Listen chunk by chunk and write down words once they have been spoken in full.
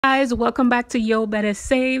Guys, welcome back to Yo Better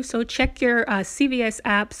Save. So check your CVS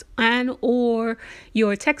apps and or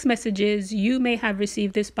your text messages. You may have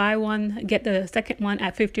received this buy one get the second one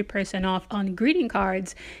at 50% off on greeting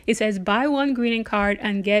cards. It says buy one greeting card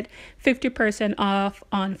and get 50% off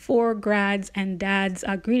on 4 grads and dads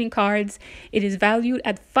greeting cards. It is valued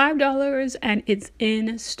at $5 and it's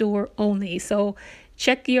in store only. So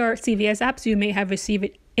check your CVS apps. You may have received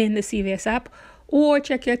it in the CVS app, or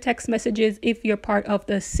check your text messages if you're part of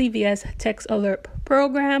the CVS Text Alert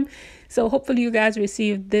program. So hopefully you guys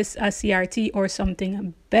received this CRT or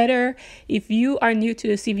something better. If you are new to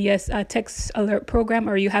the CVS Text Alert program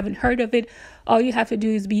or you haven't heard of it, all you have to do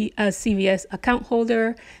is be a CVS account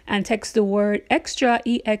holder and text the word extra,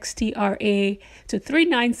 EXTRA, to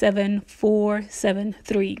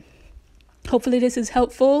 397473. Hopefully this is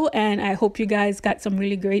helpful, and I hope you guys got some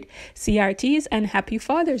really great CRTs, and happy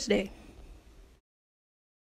Father's Day.